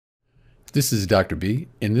This is Dr. B.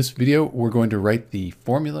 In this video, we're going to write the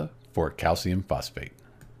formula for calcium phosphate.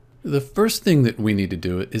 The first thing that we need to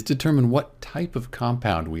do is determine what type of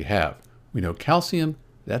compound we have. We know calcium,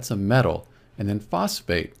 that's a metal, and then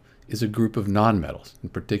phosphate is a group of nonmetals, in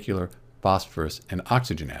particular phosphorus and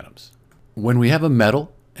oxygen atoms. When we have a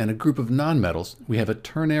metal and a group of nonmetals, we have a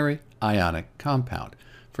ternary ionic compound.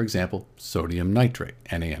 For example, sodium nitrate,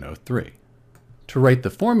 NaNO3. To write the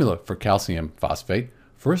formula for calcium phosphate,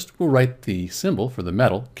 first we'll write the symbol for the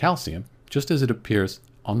metal, calcium, just as it appears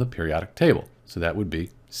on the periodic table. So that would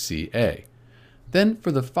be Ca. Then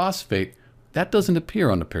for the phosphate, that doesn't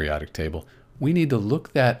appear on the periodic table. We need to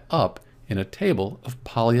look that up in a table of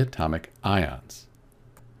polyatomic ions.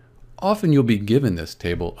 Often you'll be given this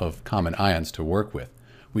table of common ions to work with.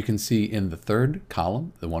 We can see in the third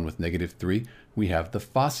column, the one with -3, we have the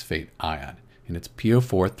phosphate ion, and it's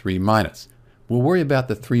PO4 3-. We'll worry about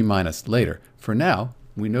the 3- later. For now,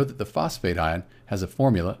 we know that the phosphate ion has a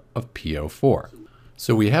formula of PO4.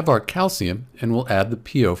 So we have our calcium, and we'll add the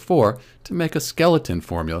PO4 to make a skeleton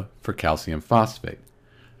formula for calcium phosphate.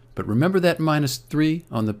 But remember that -3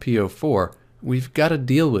 on the PO4, we've got to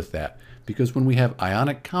deal with that, because when we have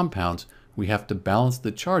ionic compounds, we have to balance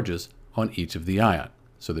the charges on each of the ion.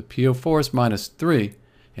 So the PO4 is -3,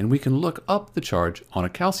 and we can look up the charge on a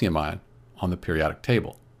calcium ion on the periodic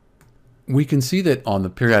table. We can see that on the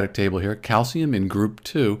periodic table here, calcium in group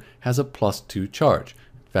 2 has a +2 charge.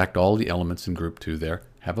 In fact, all the elements in group 2 there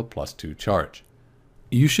have a +2 charge.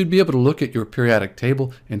 You should be able to look at your periodic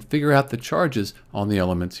table and figure out the charges on the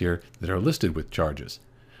elements here that are listed with charges.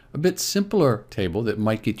 A bit simpler table that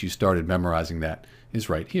might get you started memorizing that is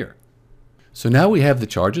right here. So now we have the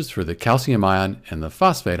charges for the calcium ion and the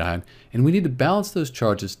phosphate ion, and we need to balance those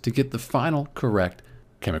charges to get the final correct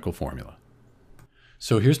chemical formula.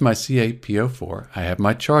 So here's my CaPO4. I have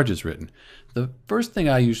my charges written. The first thing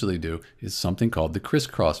I usually do is something called the Criss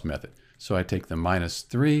Cross method. So I take the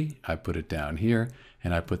 -3, I put it down here,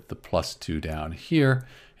 and I put the +2 down here.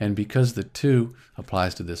 And because the 2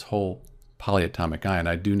 applies to this whole polyatomic ion,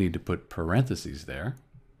 I do need to put parentheses there.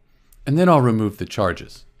 And then I'll remove the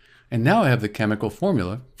charges. And now I have the chemical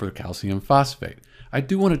formula for calcium phosphate. I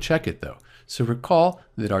do want to check it though. So recall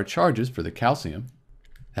that our charges for the calcium,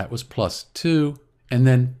 that was +2. And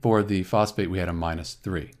then for the phosphate, we had a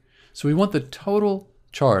 -3. So we want the total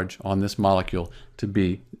charge on this molecule to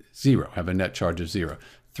be 0, have a net charge of 0.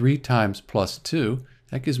 3 times +2,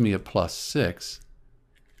 that gives me a +6.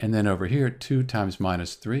 And then over here, 2 times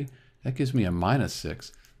 -3, that gives me a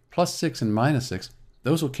 -6. +6 and -6,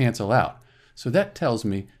 those will cancel out. So that tells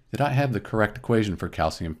me that I have the correct equation for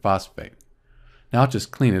calcium phosphate. Now I'll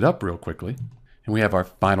just clean it up real quickly, and we have our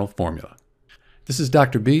final formula. This is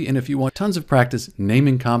Dr. B, and if you want tons of practice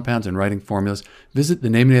naming compounds and writing formulas, visit the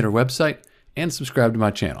Naminator website and subscribe to my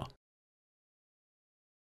channel.